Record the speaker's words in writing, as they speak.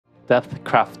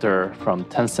DepthCrafter from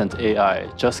Tencent AI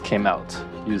just came out.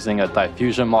 Using a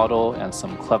diffusion model and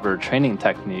some clever training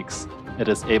techniques, it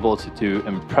is able to do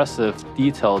impressive,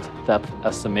 detailed depth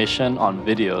estimation on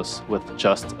videos with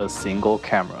just a single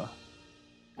camera.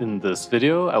 In this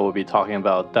video, I will be talking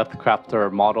about DepthCrafter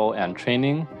model and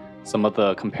training, some of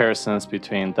the comparisons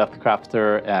between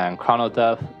DepthCrafter and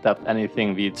ChronoDepth,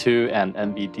 DepthAnything v2 and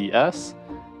NVDS,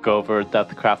 go over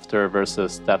DepthCrafter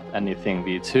versus DepthAnything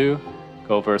v2,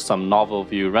 go over some novel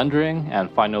view rendering, and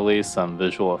finally some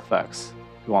visual effects.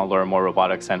 If you want to learn more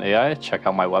robotics and AI, check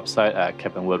out my website at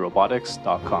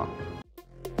kevinwoodrobotics.com.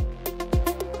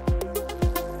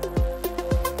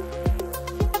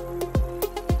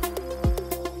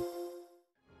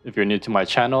 If you're new to my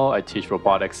channel, I teach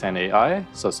robotics and AI,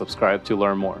 so subscribe to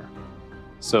learn more.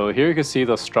 So here you can see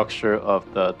the structure of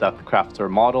the DepthCrafter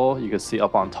model. You can see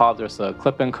up on top there's a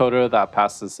clip encoder that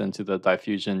passes into the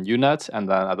diffusion unit, and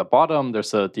then at the bottom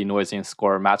there's a denoising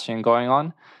score matching going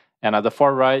on. And at the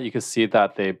far right, you can see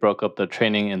that they broke up the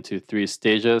training into 3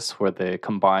 stages where they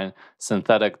combine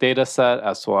synthetic data set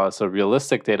as well as a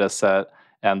realistic data set,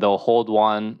 and they'll hold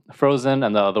one frozen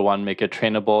and the other one make it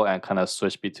trainable and kind of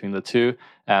switch between the two.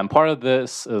 And part of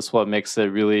this is what makes it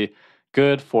really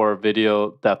good for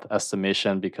video depth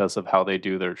estimation because of how they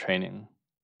do their training.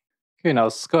 Okay, now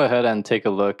let's go ahead and take a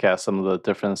look at some of the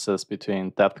differences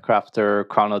between DepthCrafter,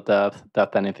 ChronoDepth,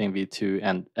 DepthAnything v2,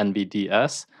 and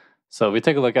NVDS. So if we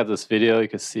take a look at this video, you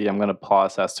can see I'm going to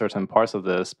pause at certain parts of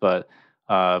this, but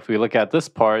if we look at this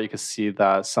part, you can see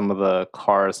that some of the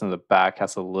cars in the back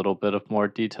has a little bit of more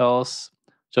details,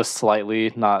 just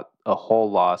slightly, not a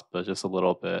whole lot, but just a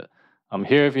little bit.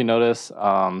 Here, if you notice,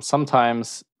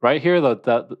 sometimes right here, the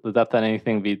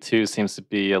DepthAnything v2 seems to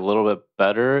be a little bit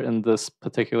better in this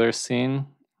particular scene,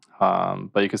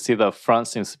 but you can see the front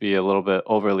seems to be a little bit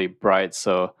overly bright,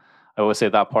 so I would say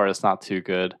that part is not too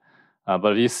good.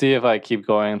 But if you see, if I keep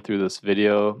going through this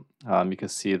video, you can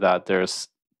see that there's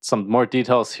some more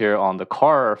details here on the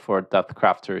car for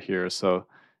DepthCrafter here, so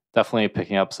definitely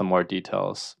picking up some more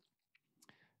details.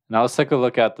 Now let's take a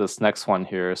look at this next one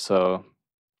here. So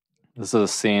this is a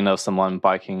scene of someone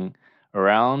biking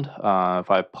around. If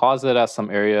I pause it at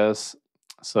some areas,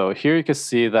 so here you can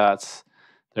see that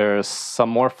there's some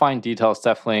more fine details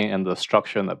definitely in the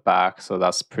structure in the back, so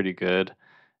that's pretty good.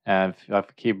 And if I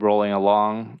keep rolling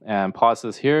along and pause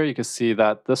this here, you can see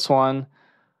that this one,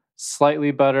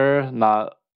 slightly better,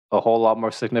 not a whole lot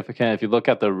more significant. If you look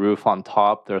at the roof on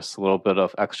top, there's a little bit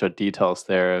of extra details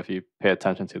there if you pay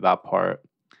attention to that part.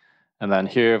 And then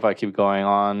here, if I keep going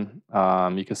on,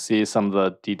 you can see some of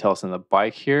the details in the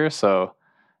bike here. So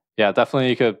yeah, definitely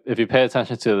you could, if you pay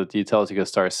attention to the details, you could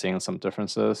start seeing some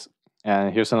differences.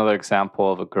 And here's another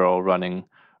example of a girl running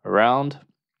around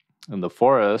in the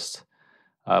forest.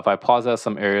 If I pause at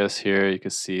some areas here, you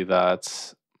can see that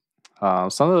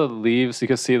some of the leaves, you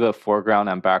can see the foreground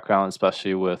and background,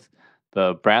 especially with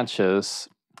the branches.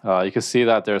 You can see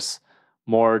that there's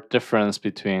more difference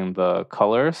between the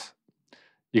colors.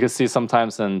 You can see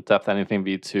sometimes in DepthAnything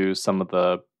v2, some of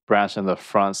the branch in the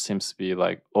front seems to be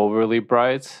like overly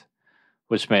bright,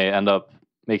 which may end up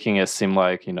making it seem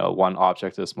like, you know, one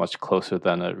object is much closer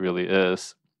than it really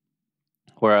is.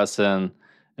 Whereas in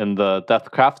the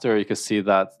DepthCrafter, you can see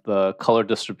that the color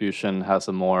distribution has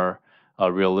a more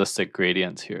realistic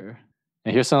gradient here.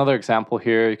 And here's another example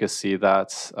here. You can see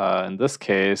that in this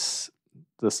case,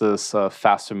 this is a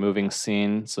faster moving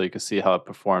scene. So you can see how it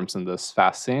performs in this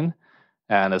fast scene.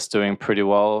 And it's doing pretty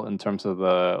well in terms of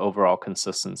the overall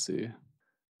consistency.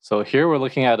 So here we're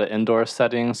looking at an indoor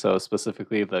setting, so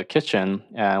specifically the kitchen.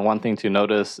 And one thing to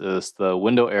notice is the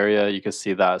window area. You can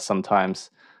see that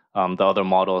sometimes the other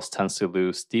models tends to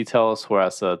lose details,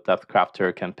 whereas a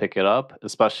DepthCrafter can pick it up,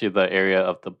 especially the area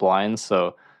of the blinds.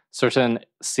 So certain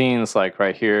scenes, like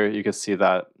right here, you can see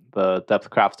that the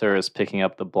DepthCrafter is picking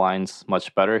up the blinds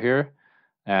much better here.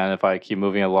 And if I keep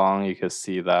moving along, you can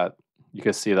see that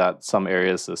some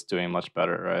areas is doing much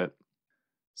better, right?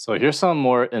 So here's some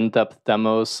more in-depth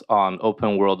demos on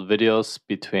open world videos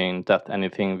between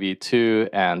DepthAnything v2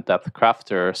 and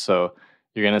DepthCrafter. So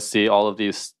you're going to see all of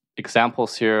these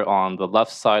examples here. On the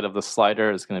left side of the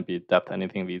slider is going to be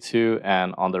DepthAnything v2,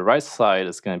 and on the right side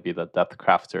is going to be the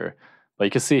DepthCrafter. But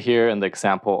you can see here in the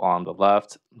example on the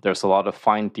left, there's a lot of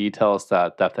fine details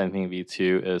that DepthAnything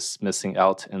v2 is missing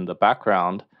out in the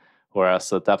background, whereas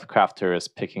the DepthCrafter is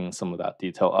picking some of that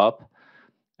detail up.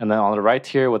 And then on the right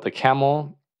here with the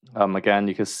camel, again,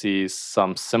 you can see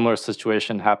some similar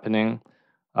situation happening.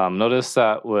 Notice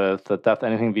that with the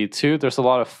DepthAnything v2, there's a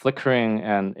lot of flickering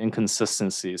and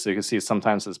inconsistency. So you can see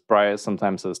sometimes it's bright,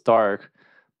 sometimes it's dark.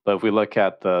 But if we look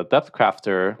at the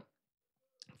DepthCrafter,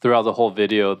 throughout the whole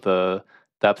video, the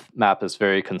depth map is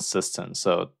very consistent.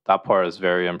 So that part is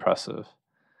very impressive.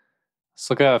 Let's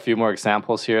look at a few more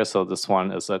examples here. So this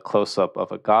one is a close-up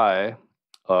of a guy,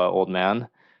 old man.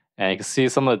 And you can see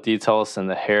some of the details in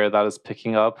the hair that is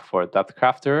picking up for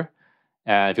DepthCrafter.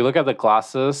 And if you look at the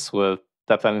glasses with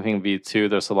Depth Anything V2,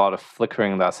 there's a lot of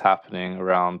flickering that's happening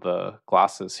around the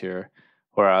glasses here.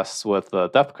 Whereas with the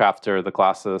DepthCrafter, the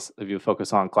glasses, if you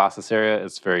focus on glasses area,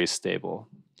 it's very stable.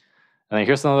 And then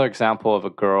here's another example of a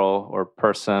girl or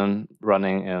person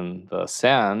running in the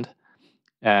sand.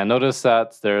 And notice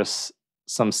that there's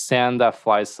some sand that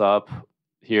flies up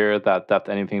here that Depth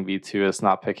Anything V2 is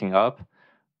not picking up.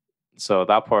 So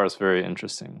that part is very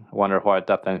interesting. I wonder why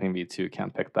Depth Anything V2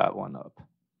 can't pick that one up.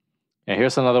 And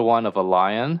here's another one of a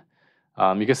lion.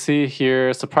 You can see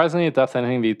here, surprisingly, Depth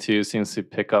Anything V2 seems to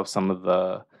pick up some of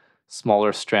the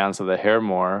smaller strands of the hair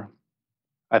more.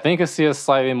 I think you can see a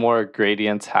slightly more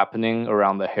gradient happening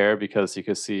around the hair because you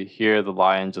can see here the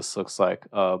lion just looks like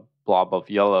a blob of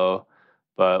yellow.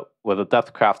 But with a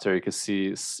DepthCrafter, you can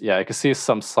see, you can see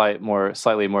some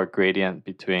slightly more gradient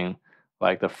between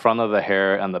like the front of the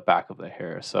hair and the back of the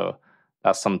hair. So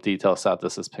that's some details that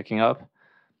this is picking up.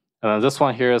 And then this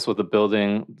one here is with the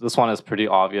building. This one is pretty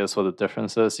obvious what the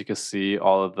difference is. You can see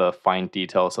all of the fine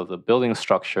details of the building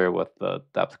structure with the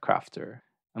DepthCrafter.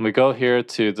 And we go here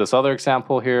to this other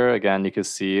example here. Again, you can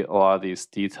see a lot of these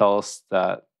details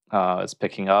that it's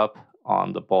picking up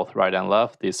on the both right and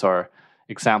left. These are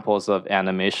examples of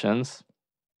animations.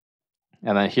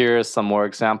 And then here's some more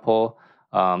example.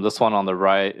 This one on the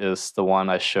right is the one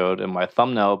I showed in my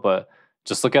thumbnail, but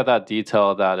just look at that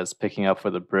detail that it's picking up for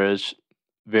the bridge.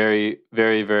 Very,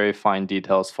 very, very fine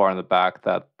details far in the back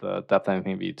that the Depth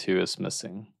Anything V2 is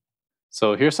missing.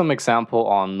 So here's some example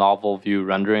on novel view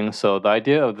rendering. So the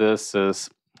idea of this is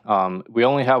we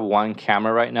only have one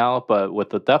camera right now, but with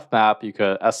the depth map, you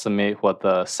could estimate what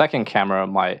the second camera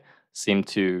might seem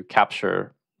to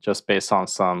capture just based on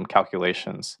some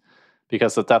calculations.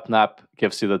 Because the depth map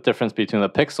gives you the difference between the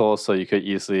pixels, so you could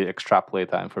easily extrapolate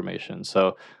that information.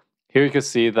 So here you can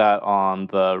see that on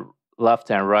the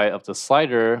left and right of the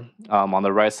slider, on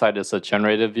the right side is a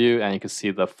generated view, and you can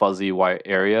see the fuzzy white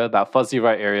area. That fuzzy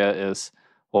white area is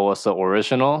what was the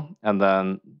original, and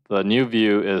then the new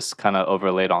view is kind of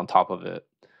overlaid on top of it.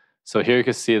 So here you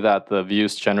can see that the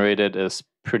views generated is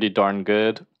pretty darn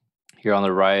good. Here on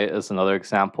the right is another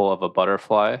example of a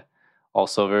butterfly,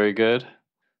 also very good.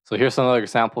 So here's another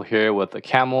example here with the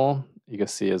camel. You can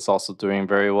see it's also doing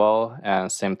very well,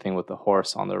 and same thing with the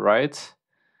horse on the right.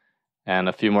 And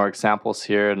a few more examples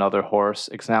here, another horse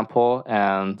example.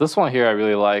 And this one here I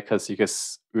really like because you can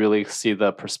really see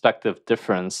the perspective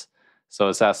difference. So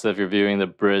it's as if you're viewing the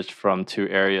bridge from two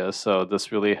areas. So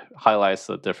this really highlights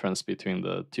the difference between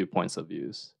the 2 points of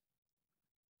views.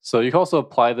 So you can also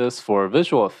apply this for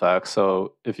visual effects.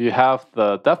 So if you have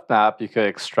the depth map, you could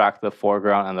extract the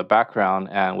foreground and the background.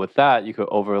 And with that, you could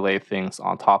overlay things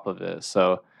on top of it.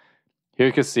 So here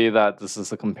you can see that this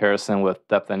is a comparison with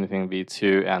Depth Anything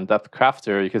V2 and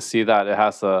DepthCrafter. You can see that it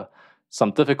has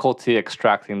some difficulty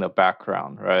extracting the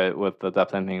background, right, with the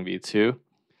Depth Anything V2.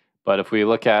 But if we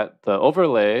look at the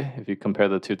overlay, if you compare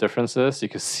the two differences, you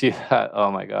can see that,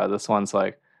 oh my God, this one's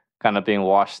like kind of being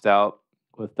washed out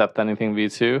with Depth Anything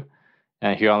V2.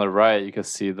 And here on the right, you can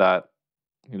see that,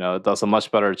 it does a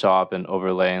much better job in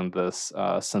overlaying this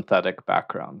synthetic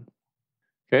background.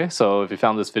 Okay, so if you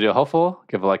found this video helpful,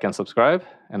 give a like and subscribe,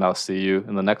 and I'll see you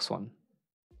in the next one.